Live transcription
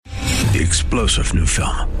The explosive new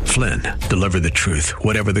film, Flynn, deliver the truth,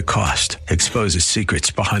 whatever the cost, exposes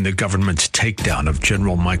secrets behind the government's takedown of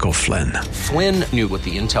General Michael Flynn. Flynn knew what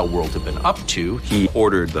the intel world had been up to. He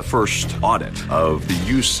ordered the first audit of the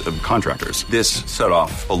use of contractors. This set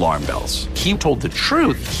off alarm bells. He told the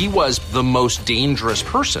truth. He was the most dangerous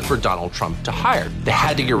person for Donald Trump to hire. They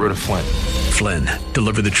had to get rid of Flynn. Flynn,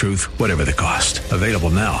 deliver the truth, whatever the cost. Available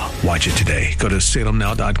now. Watch it today. Go to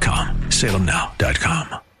salemnow.com.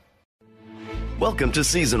 salemnow.com. Welcome to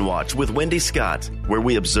Season Watch with Wendy Scott, where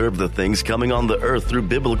we observe the things coming on the earth through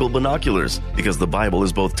biblical binoculars, because the Bible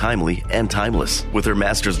is both timely and timeless. With her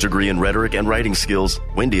master's degree in rhetoric and writing skills,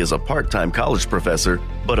 Wendy is a part-time college professor,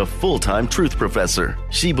 but a full-time truth professor.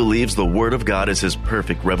 She believes the Word of God is His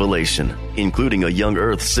perfect revelation, including a young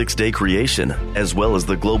earth's 6-day creation, as well as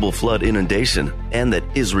the global flood inundation, and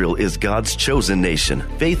that Israel is God's chosen nation.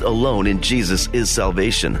 Faith alone in Jesus is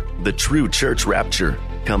salvation. The true church rapture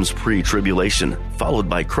comes pre-tribulation, followed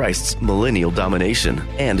by Christ's millennial domination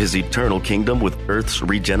and His eternal kingdom with earth's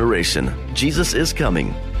regeneration. Jesus is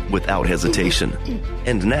coming without hesitation.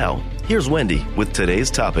 And now, here's Wendy with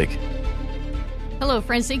today's topic. Hello,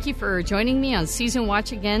 friends. Thank you for joining me on Season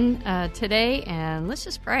Watch again today, and let's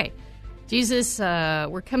just pray. Jesus,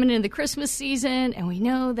 we're coming into the Christmas season, and we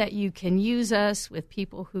know that you can use us with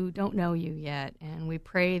people who don't know you yet, and we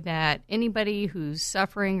pray that anybody who's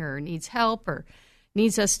suffering or needs help or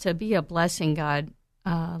needs us to be a blessing, God,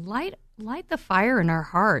 light the fire in our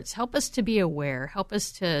hearts. Help us to be aware. Help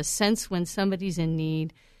us to sense when somebody's in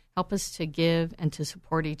need. Help us to give and to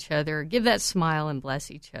support each other. Give that smile and bless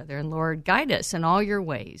each other. And Lord, guide us in all your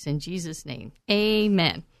ways. In Jesus' name,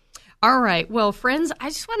 amen. All right. Well, friends, I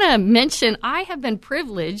just want to mention I have been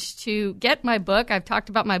privileged to get my book. I've talked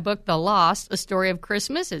about my book, The Lost, A Story of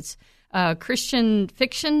Christmas. It's a Christian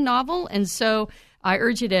fiction novel. And so I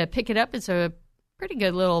urge you to pick it up. It's a pretty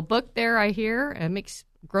good little book there, I hear. It makes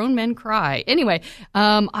grown men cry. Anyway,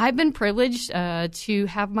 I've been privileged to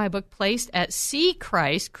have my book placed at See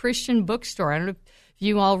Christ Christian Bookstore. I don't know if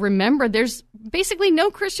you all remember, there's basically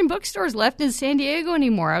no Christian bookstores left in San Diego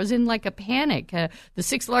anymore. I was in like a panic, the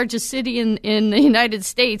sixth largest city in the United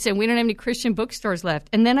States, and we don't have any Christian bookstores left.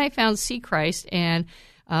 And then I found See Christ, and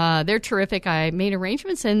they're terrific. I made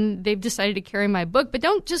arrangements, and they've decided to carry my book. But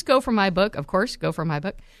don't just go for my book. Of course, go for my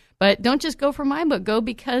book. But don't just go for my book. Go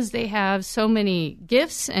because they have so many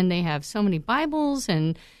gifts and they have so many Bibles,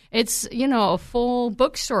 and it's, a full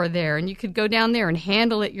bookstore there. And you could go down there and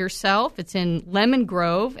handle it yourself. It's in Lemon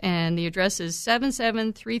Grove, and the address is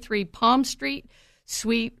 7733 Palm Street,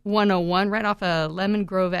 Suite 101, right off of Lemon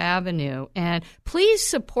Grove Avenue. And please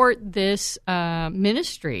support this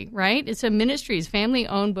ministry, right? It's a ministry. It's a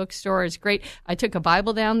family-owned bookstore. It's great. I took a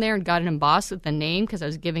Bible down there and got it embossed with the name because I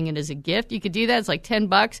was giving it as a gift. You could do that. It's like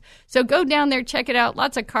 $10. So go down there, check it out.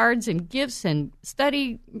 Lots of cards and gifts and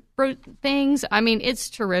study things. I mean, it's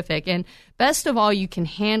terrific. And best of all, you can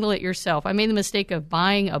handle it yourself. I made the mistake of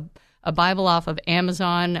buying a Bible off of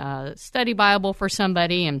Amazon, a study Bible for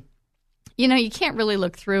somebody, and you can't really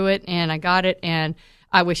look through it, and I got it, and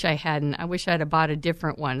I wish I hadn't. I wish I'd have bought a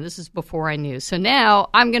different one. This is before I knew. So now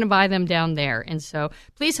I'm going to buy them down there. And so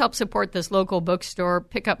please help support this local bookstore,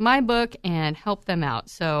 pick up my book, and help them out.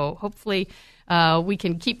 So hopefully we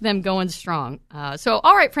can keep them going strong.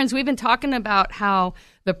 All right, friends, we've been talking about how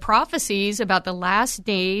the prophecies about the last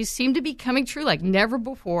days seem to be coming true like never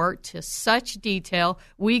before to such detail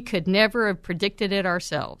we could never have predicted it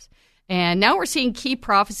ourselves. And now we're seeing key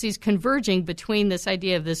prophecies converging between this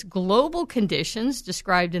idea of this global conditions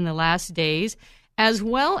described in the last days, as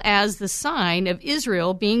well as the sign of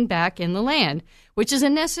Israel being back in the land, which is a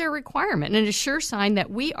necessary requirement and a sure sign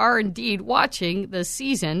that we are indeed watching the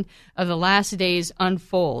season of the last days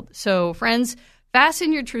unfold. So, friends,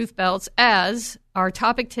 fasten your truth belts as our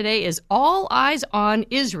topic today is All Eyes on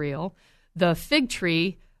Israel, the fig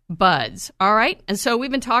tree buds. All right. And so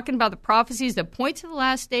we've been talking about the prophecies that point to the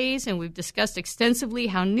last days, and we've discussed extensively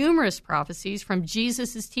how numerous prophecies from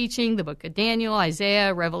Jesus' teaching, the book of Daniel,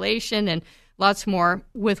 Isaiah, Revelation, and lots more,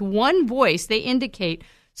 with one voice, they indicate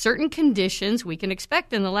certain conditions we can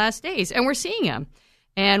expect in the last days, and we're seeing them.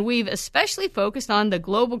 And we've especially focused on the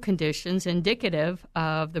global conditions indicative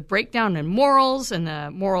of the breakdown in morals and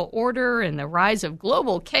the moral order and the rise of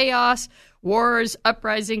global chaos, wars,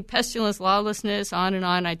 uprising, pestilence, lawlessness, on and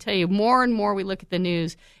on. I tell you, more and more we look at the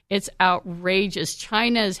news, it's outrageous.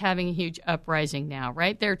 China is having a huge uprising now,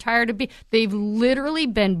 right? They're tired of they've literally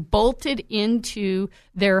been bolted into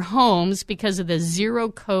their homes because of the zero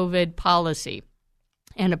COVID policy.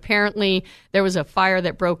 And apparently there was a fire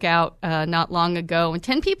that broke out not long ago, and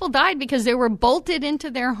 10 people died because they were bolted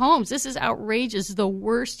into their homes. This is outrageous, the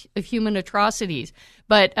worst of human atrocities.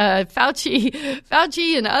 But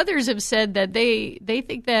Fauci and others have said that they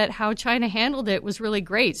think that how China handled it was really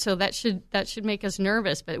great. So that should make us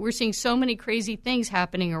nervous. But we're seeing so many crazy things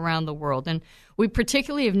happening around the world. And we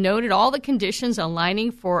particularly have noted all the conditions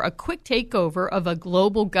aligning for a quick takeover of a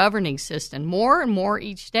global governing system, more and more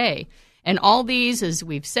each day. And all these, as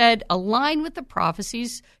we've said, align with the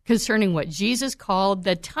prophecies concerning what Jesus called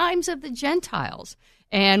the times of the Gentiles.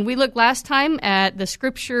 And we looked last time at the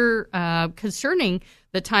scripture concerning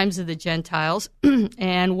the times of the Gentiles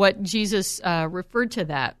and what Jesus referred to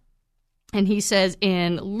that. And he says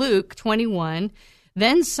in Luke 21,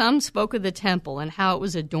 "Then some spoke of the temple and how it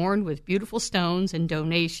was adorned with beautiful stones and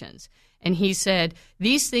donations. And he said,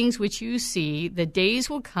 'These things which you see, the days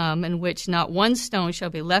will come in which not one stone shall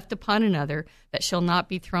be left upon another that shall not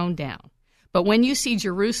be thrown down. But when you see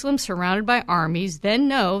Jerusalem surrounded by armies, then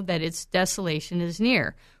know that its desolation is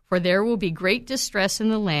near. For there will be great distress in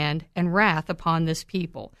the land and wrath upon this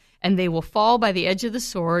people. And they will fall by the edge of the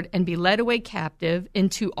sword and be led away captive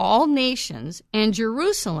into all nations. And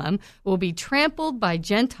Jerusalem will be trampled by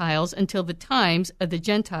Gentiles until the times of the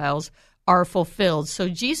Gentiles are fulfilled.'" So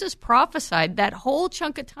Jesus prophesied that whole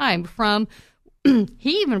chunk of time from,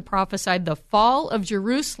 he even prophesied the fall of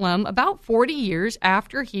Jerusalem about 40 years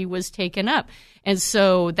after he was taken up. And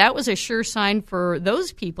so that was a sure sign for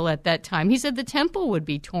those people at that time. He said the temple would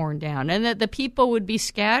be torn down and that the people would be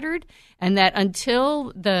scattered, and that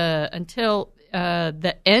until the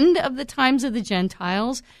end of the times of the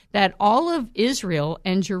Gentiles, that all of Israel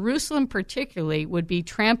and Jerusalem particularly would be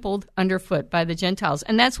trampled underfoot by the Gentiles.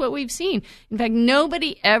 And that's what we've seen. In fact,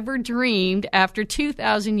 nobody ever dreamed after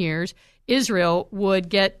 2,000 years Israel would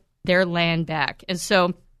get their land back. And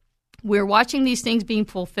so we're watching these things being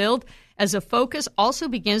fulfilled as a focus also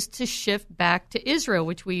begins to shift back to Israel,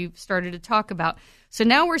 which we've started to talk about. So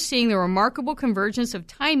now we're seeing the remarkable convergence of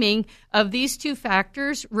timing of these two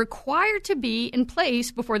factors required to be in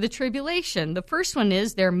place before the tribulation. The first one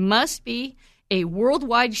is there must be a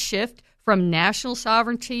worldwide shift from national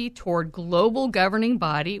sovereignty toward global governing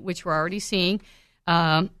body, which we're already seeing,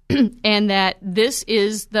 and that this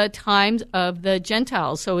is the times of the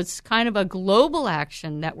Gentiles. So it's kind of a global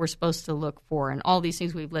action that we're supposed to look for, and all these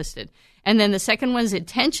things we've listed. And then the second one is the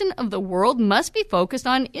attention of the world must be focused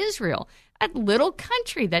on Israel. That little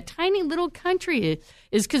country, that tiny little country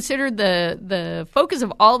is considered the focus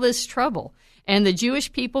of all this trouble. And the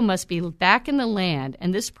Jewish people must be back in the land.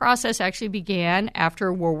 And this process actually began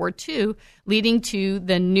after World War II, leading to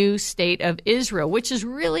the new state of Israel, which is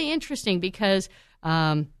really interesting because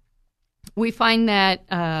we find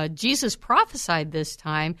that Jesus prophesied this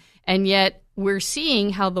time, and yet we're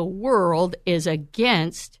seeing how the world is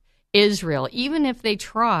against Israel. Even if they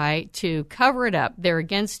try to cover it up, they're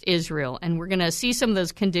against Israel. And we're going to see some of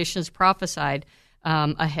those conditions prophesied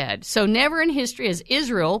ahead. So never in history has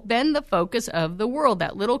Israel been the focus of the world,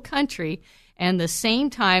 that little country. And the same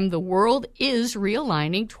time, the world is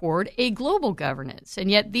realigning toward a global governance. And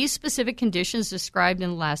yet these specific conditions described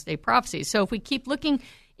in the last day prophecies. So if we keep looking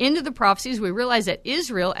into the prophecies, we realize that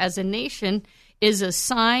Israel as a nation is a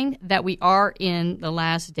sign that we are in the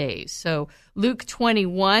last days. So Luke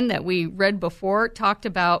 21 that we read before talked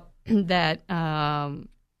about that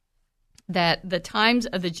that the times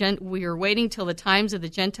of we are waiting till the times of the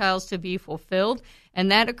Gentiles to be fulfilled, and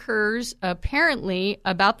that occurs apparently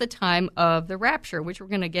about the time of the rapture, which we're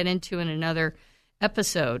going to get into in another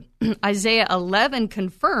episode. Isaiah 11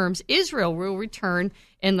 confirms Israel will return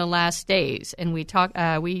in the last days, and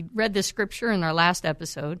we read this scripture in our last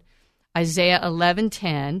episode. Isaiah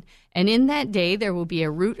 11:10, and in that day there will be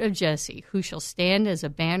a root of Jesse, who shall stand as a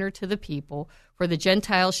banner to the people, for the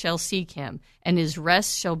Gentiles shall seek him, and his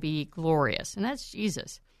rest shall be glorious. And that's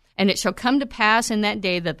Jesus. And it shall come to pass in that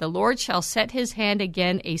day that the Lord shall set his hand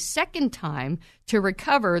again a second time to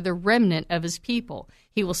recover the remnant of his people.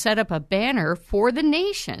 He will set up a banner for the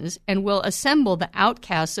nations and will assemble the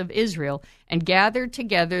outcasts of Israel and gather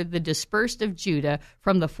together the dispersed of Judah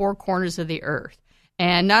from the four corners of the earth.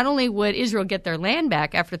 And not only would Israel get their land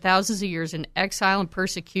back after thousands of years in exile and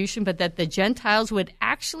persecution, but that the Gentiles would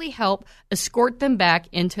actually help escort them back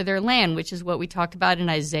into their land, which is what we talked about in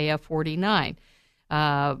Isaiah 49,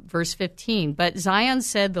 verse 15. But Zion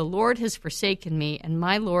said, "The Lord has forsaken me, and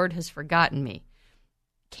my Lord has forgotten me."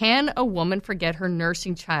 Can a woman forget her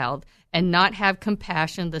nursing child and not have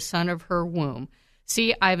compassion the son of her womb?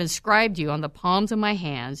 See, I have inscribed you on the palms of my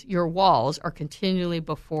hands. Your walls are continually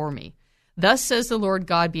before me. Thus says the Lord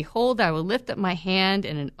God, behold, I will lift up my hand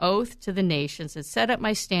in an oath to the nations and set up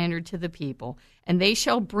my standard to the people. And they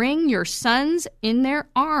shall bring your sons in their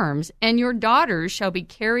arms, and your daughters shall be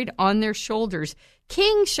carried on their shoulders.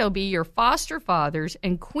 Kings shall be your foster fathers,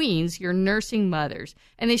 and queens your nursing mothers.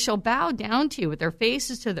 And they shall bow down to you with their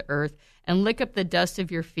faces to the earth and lick up the dust of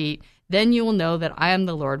your feet. Then you will know that I am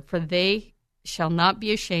the Lord, for they shall not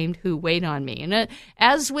be ashamed who wait on me. And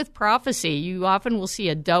as with prophecy, you often will see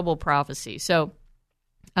a double prophecy. So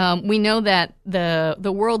we know that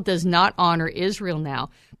the world does not honor Israel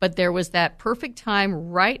now, but there was that perfect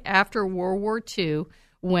time right after World War II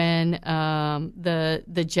when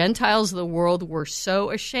the Gentiles of the world were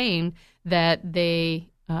so ashamed that they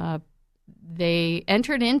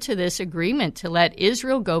entered into this agreement to let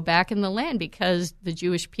Israel go back in the land because the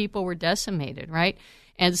Jewish people were decimated, right?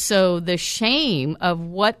 And so the shame of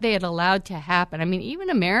what they had allowed to happen, I mean,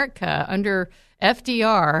 even America under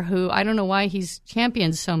FDR, who I don't know why he's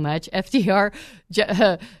championed so much, FDR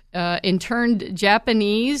interned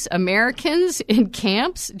Japanese Americans in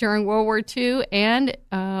camps during World War II and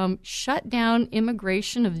shut down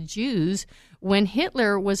immigration of Jews when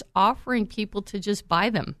Hitler was offering people to just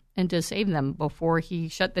buy them and to save them before he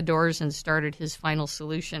shut the doors and started his final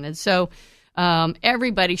solution. And so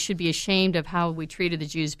everybody should be ashamed of how we treated the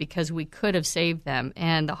Jews because we could have saved them.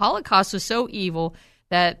 And the Holocaust was so evil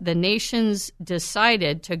that the nations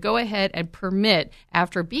decided to go ahead and permit,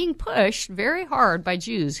 after being pushed very hard by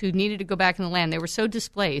Jews who needed to go back in the land, they were so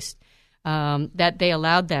displaced that they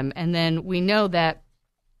allowed them. And then we know that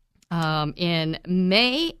in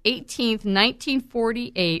May 18th,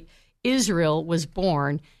 1948, Israel was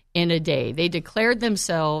born in a day. They declared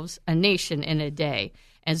themselves a nation in a day.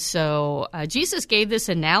 And so Jesus gave this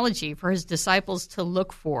analogy for his disciples to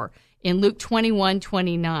look for in Luke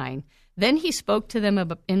 21:29. Then he spoke to them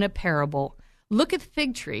in a parable. Look at the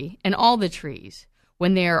fig tree and all the trees.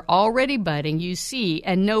 When they are already budding, you see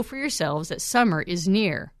and know for yourselves that summer is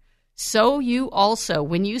near. So you also,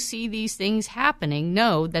 when you see these things happening,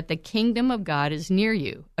 know that the kingdom of God is near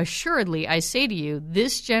you. Assuredly, I say to you,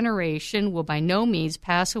 this generation will by no means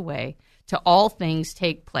pass away till all things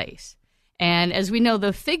take place. And as we know,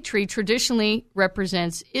 the fig tree traditionally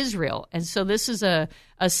represents Israel. And so this is a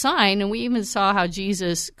sign, and we even saw how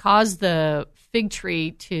Jesus caused the fig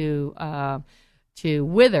tree to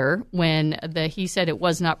wither when he said it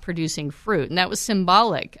was not producing fruit. And that was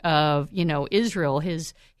symbolic of, Israel.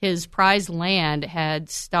 His prized land had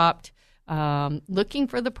stopped looking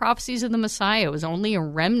for the prophecies of the Messiah. It was only a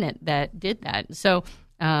remnant that did that. So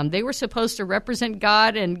they were supposed to represent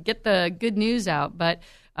God and get the good news out, but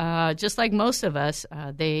just like most of us,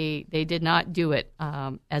 they did not do it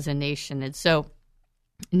as a nation. And so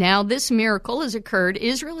now this miracle has occurred.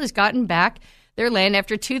 Israel has gotten back their land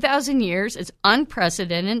after 2,000 years. It's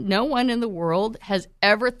unprecedented. No one in the world has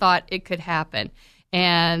ever thought it could happen.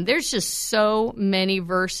 And there's just so many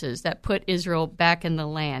verses that put Israel back in the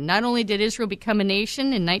land. Not only did Israel become a nation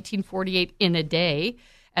in 1948 in a day,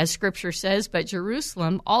 as Scripture says, but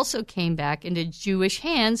Jerusalem also came back into Jewish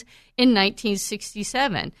hands in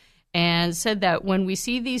 1967 and said that when we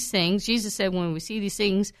see these things, Jesus said when we see these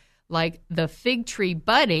things like the fig tree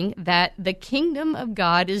budding, that the kingdom of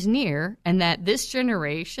God is near and that this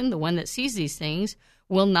generation, the one that sees these things,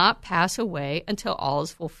 will not pass away until all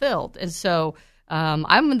is fulfilled. And so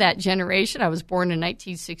I'm that generation. I was born in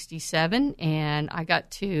 1967, and I got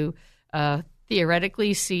to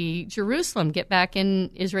theoretically see Jerusalem get back in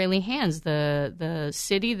Israeli hands, the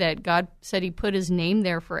city that God said he put his name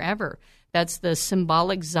there forever. That's the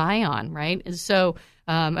symbolic Zion, right? And so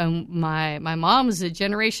and my mom was a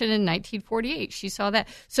generation in 1948. She saw that.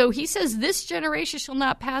 So he says this generation shall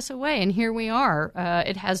not pass away, and here we are.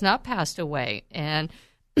 It has not passed away. And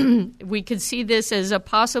we could see this as a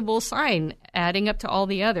possible sign adding up to all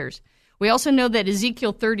the others. We also know that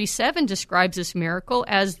Ezekiel 37 describes this miracle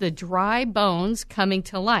as the dry bones coming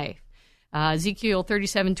to life. Ezekiel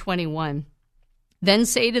 37:21. Then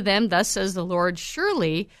say to them, thus says the Lord,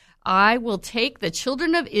 surely I will take the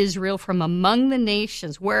children of Israel from among the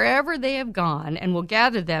nations, wherever they have gone, and will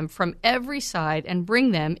gather them from every side and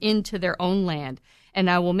bring them into their own land. And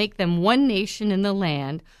I will make them one nation in the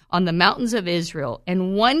land on the mountains of Israel,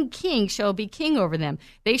 and one king shall be king over them.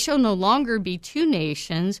 They shall no longer be two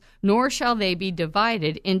nations, nor shall they be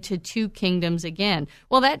divided into two kingdoms again.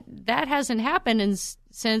 Well, that hasn't happened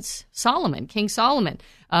since Solomon, King Solomon.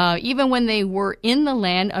 Even when they were in the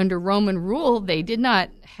land under Roman rule, they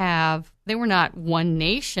were not one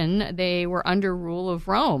nation. They were under rule of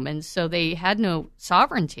Rome, and so they had no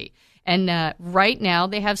sovereignty. And right now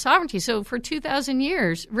they have sovereignty. So for 2,000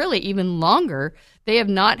 years, really even longer, they have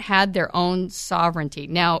not had their own sovereignty.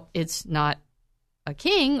 Now, it's not a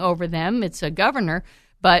king over them, it's a governor,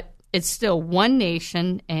 but it's still one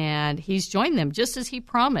nation, and he's joined them just as he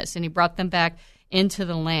promised, and he brought them back into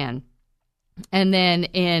the land. And then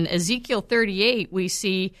in Ezekiel 38, we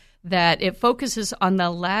see that it focuses on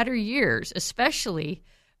the latter years, especially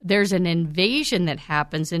there's an invasion that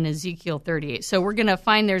happens in Ezekiel 38. So we're going to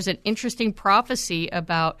find there's an interesting prophecy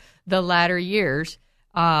about the latter years.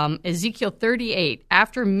 Ezekiel 38,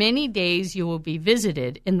 after many days you will be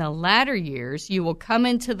visited. In the latter years you will come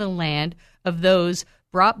into the land of those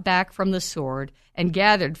brought back from the sword and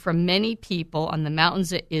gathered from many people on the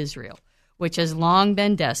mountains of Israel, which has long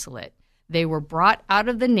been desolate. They were brought out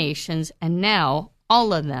of the nations, and now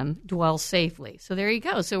all of them dwell safely. So there you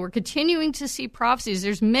go. So we're continuing to see prophecies.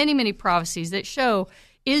 There's many, many prophecies that show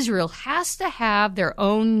Israel has to have their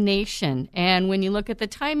own nation. And when you look at the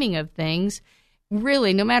timing of things,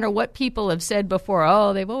 really, no matter what people have said before,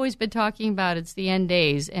 oh, they've always been talking about it's the end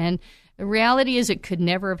days. And the reality is it could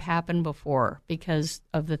never have happened before because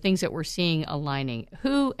of the things that we're seeing aligning.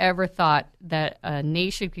 Who ever thought that a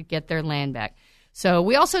nation could get their land back? So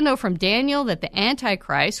we also know from Daniel that the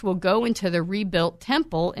Antichrist will go into the rebuilt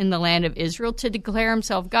temple in the land of Israel to declare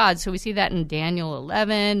himself God. So we see that in Daniel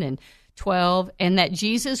 11 and 12, and that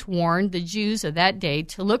Jesus warned the Jews of that day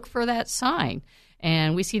to look for that sign.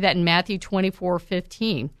 And we see that in Matthew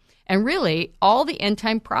 24:15. And really, all the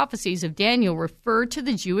end-time prophecies of Daniel refer to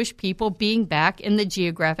the Jewish people being back in the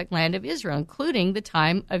geographic land of Israel, including the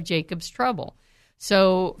time of Jacob's trouble.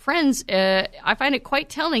 So, friends, I find it quite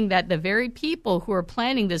telling that the very people who are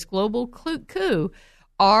planning this global coup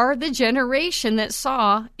are the generation that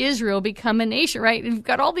saw Israel become a nation, right? We've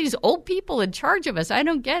got all these old people in charge of us. I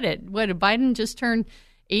don't get it. What, did Biden just turn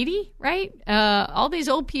 80, right? All these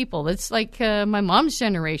old people. It's like my mom's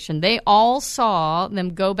generation. They all saw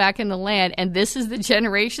them go back in the land, and this is the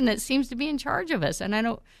generation that seems to be in charge of us. And I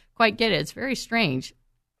don't quite get it. It's very strange.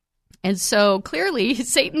 And so clearly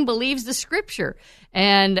Satan believes the scripture.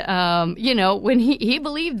 And, when he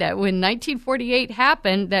believed that when 1948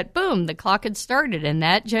 happened, that boom, the clock had started and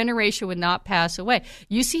that generation would not pass away.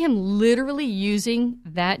 You see him literally using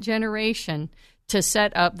that generation to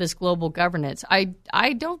set up this global governance.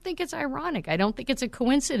 I don't think it's ironic. I don't think it's a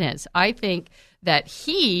coincidence. I think that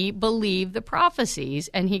he believed the prophecies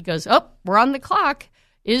and he goes, oh, we're on the clock.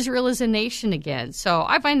 Israel is a nation again. So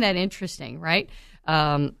I find that interesting, right?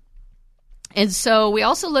 And so we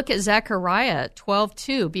also look at Zechariah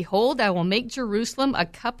 12:2. Behold, I will make Jerusalem a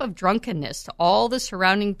cup of drunkenness to all the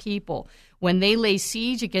surrounding people when they lay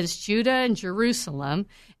siege against Judah and Jerusalem.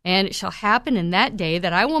 And it shall happen in that day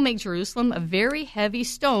that I will make Jerusalem a very heavy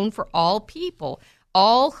stone for all people.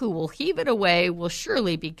 All who will heave it away will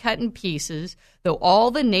surely be cut in pieces, though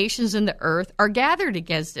all the nations in the earth are gathered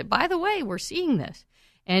against it. By the way, we're seeing this.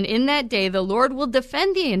 And in that day the Lord will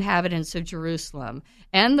defend the inhabitants of Jerusalem,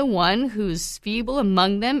 and the one who's feeble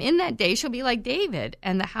among them in that day shall be like David,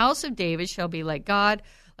 and the house of David shall be like God,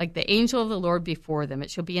 like the angel of the Lord before them.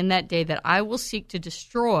 It shall be in that day that I will seek to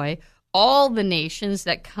destroy all the nations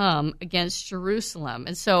that come against Jerusalem.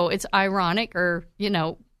 And so it's ironic or,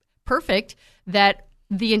 perfect that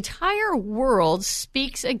the entire world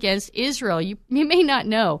speaks against Israel. You may not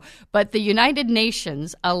know, but the United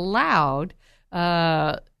Nations allowed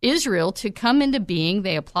Israel to come into being.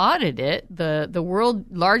 They applauded it. The world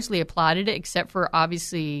largely applauded it, except for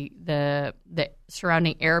obviously the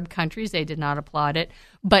surrounding Arab countries. They did not applaud it.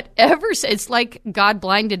 But it's like God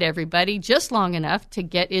blinded everybody just long enough to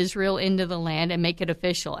get Israel into the land and make it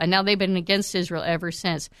official. And now they've been against Israel ever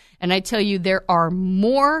since. And I tell you, there are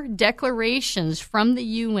more declarations from the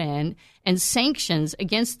UN and sanctions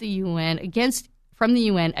against the UN, from the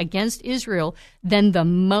UN against Israel than the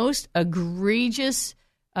most egregious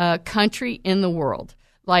country in the world.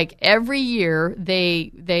 Like every year,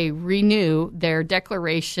 they renew their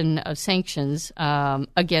declaration of sanctions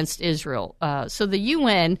against Israel. So the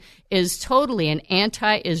UN is totally an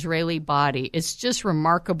anti-Israeli body. It's just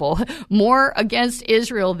remarkable. More against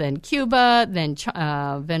Israel than Cuba, than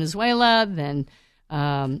Venezuela, than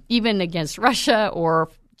even against Russia or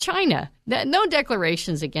China. No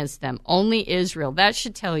declarations against them, only Israel. That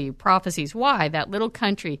should tell you prophecies why that little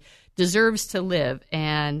country deserves to live.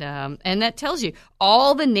 And that tells you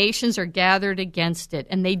all the nations are gathered against it,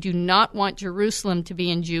 and they do not want Jerusalem to be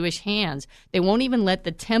in Jewish hands. They won't even let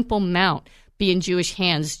the Temple Mount be in Jewish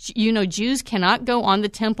hands. Jews cannot go on the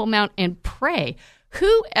Temple Mount and pray.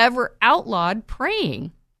 Whoever outlawed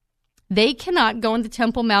praying? They cannot go on the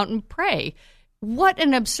Temple Mount and pray. what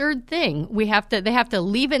an absurd thing. They have to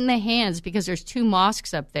leave it in the hands because there's 2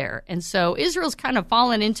 mosques up there. And so Israel's kind of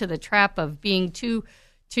fallen into the trap of being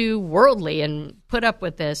too worldly and put up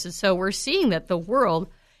with this. And so we're seeing that the world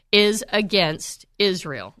is against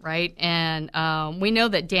Israel, right? And we know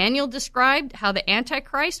that Daniel described how the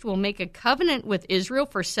Antichrist will make a covenant with Israel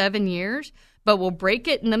for 7 years, but will break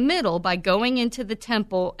it in the middle by going into the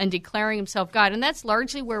temple and declaring himself God. And that's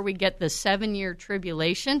largely where we get the 7-year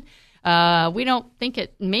tribulation. We don't think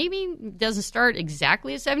it maybe doesn't start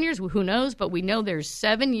exactly at 7 years. Who knows? But we know there's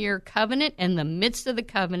 7-year covenant. In the midst of the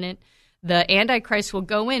covenant, the Antichrist will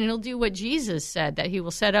go in and he'll do what Jesus said, that he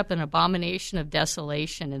will set up an abomination of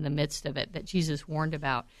desolation in the midst of it that Jesus warned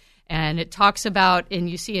about. And it talks about, and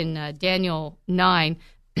you see in Daniel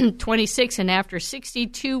 9:26, and after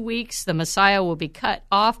 62 weeks, the Messiah will be cut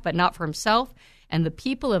off, but not for himself. And the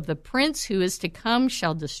people of the prince who is to come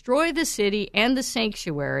shall destroy the city and the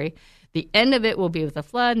sanctuary. The end of it will be with a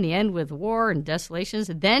flood, and the end with war and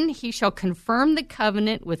desolations. Then he shall confirm the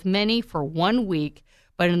covenant with many for 1 week.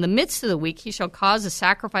 But in the midst of the week he shall cause the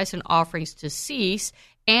sacrifice and offerings to cease,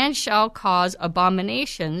 and shall cause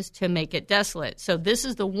abominations to make it desolate. So this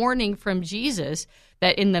is the warning from Jesus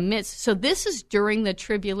that in the midst, so this is during the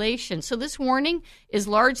tribulation. So this warning is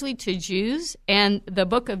largely to Jews, and the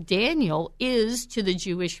book of Daniel is to the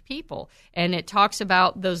Jewish people. And it talks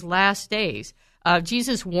about those last days.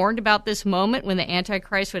 Jesus warned about this moment when the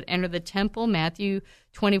Antichrist would enter the temple, Matthew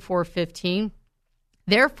 24:15.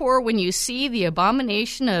 Therefore, when you see the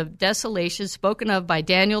abomination of desolation spoken of by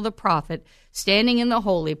Daniel the prophet standing in the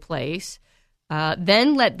holy place,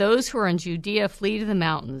 then let those who are in Judea flee to the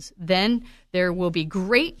mountains. Then there will be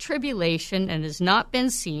great tribulation, and has not been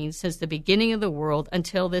seen since the beginning of the world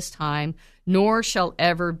until this time, nor shall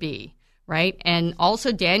ever be. Right? And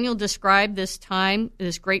also Daniel described this time,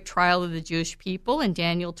 this great trial of the Jewish people in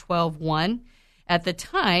Daniel 12:1. At the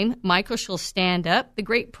time, Michael shall stand up, the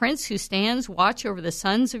great prince who stands watch over the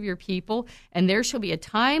sons of your people, and there shall be a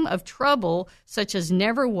time of trouble such as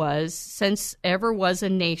never was since ever was a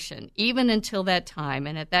nation, even until that time.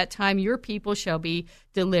 And at that time your people shall be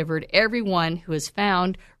delivered, everyone who is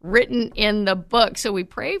found written in the book. So we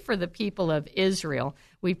pray for the people of Israel.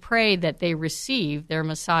 We pray that they receive their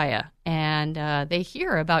Messiah and they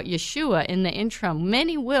hear about Yeshua in the interim.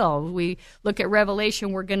 Many will. We look at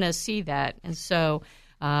Revelation, we're going to see that. And so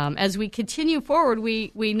as we continue forward,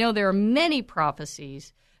 we know there are many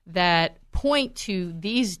prophecies that point to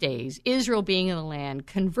these days, Israel being in the land,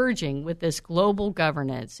 converging with this global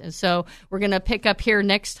governance. And so we're going to pick up here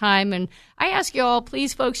next time. And I ask you all,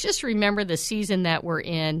 please, folks, just remember the season that we're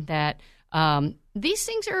in, that these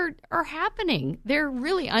things are happening. They're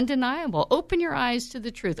really undeniable. Open your eyes to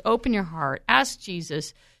the truth. Open your heart. Ask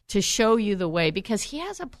Jesus to show you the way, because he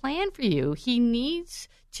has a plan for you. He needs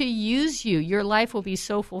to use you. Your life will be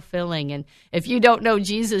so fulfilling. And if you don't know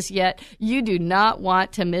Jesus yet, you do not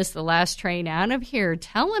want to miss the last train out of here.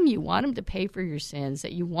 Tell him you want him to pay for your sins,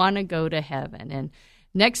 that you want to go to heaven. And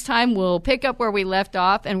next time, we'll pick up where we left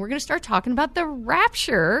off, and we're going to start talking about the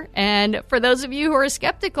rapture. And for those of you who are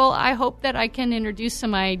skeptical, I hope that I can introduce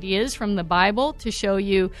some ideas from the Bible to show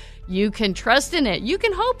you you can trust in it. You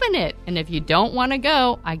can hope in it. And if you don't want to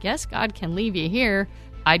go, I guess God can leave you here.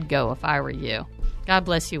 I'd go if I were you. God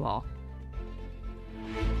bless you all.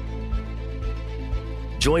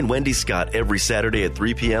 Join Wendy Scott every Saturday at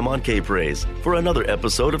 3 p.m. on K-Praise for another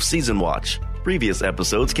episode of Season Watch. Previous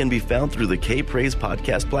episodes can be found through the K-Praise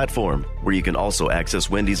podcast platform, where you can also access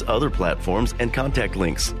Wendy's other platforms and contact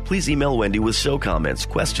links. Please email Wendy with show comments,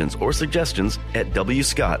 questions, or suggestions at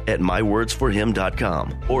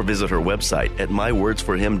wscott@mywordsforhim.com, or visit her website at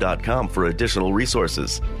mywordsforhim.com for additional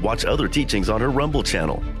resources. Watch other teachings on her Rumble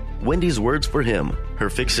channel. Wendy's Words for Him, her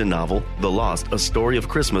fiction novel, The Lost, A Story of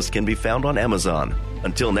Christmas, can be found on Amazon.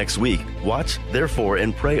 Until next week, watch, therefore,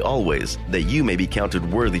 and pray always, that you may be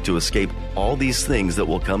counted worthy to escape all these things that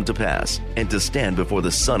will come to pass, and to stand before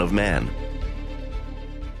the Son of Man.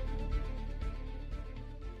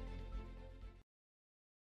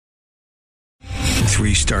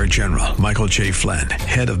 Three-star General Michael J. Flynn,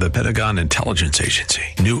 head of the Pentagon Intelligence Agency,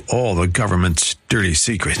 knew all the government's dirty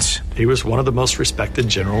secrets. He was one of the most respected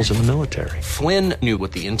generals in the military. Flynn knew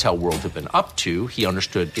what the intel world had been up to. He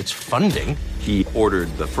understood its funding. He ordered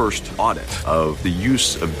the first audit of the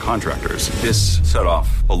use of contractors. This set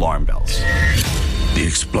off alarm bells. The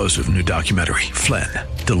explosive new documentary, Flynn,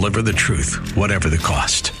 deliver the truth, whatever the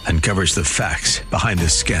cost, and covers the facts behind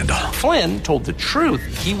this scandal. Flynn told the truth.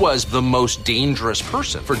 He was the most dangerous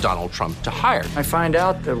person for Donald Trump to hire. I find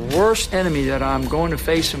out the worst enemy that I'm going to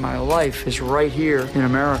face in my life is right here in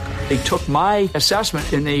America. They took my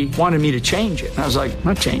assessment and they wanted me to change it. And I was like, I'm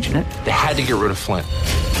not changing it. They had to get rid of Flynn.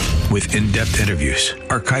 With in-depth interviews,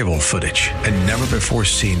 archival footage, and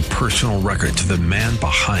never-before-seen personal records of the man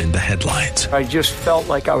behind the headlines. I just felt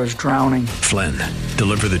like I was drowning. Flynn,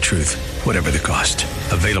 deliver the truth, whatever the cost.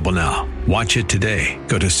 Available now. Watch it today.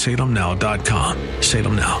 Go to salemnow.com.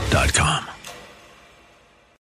 salemnow.com.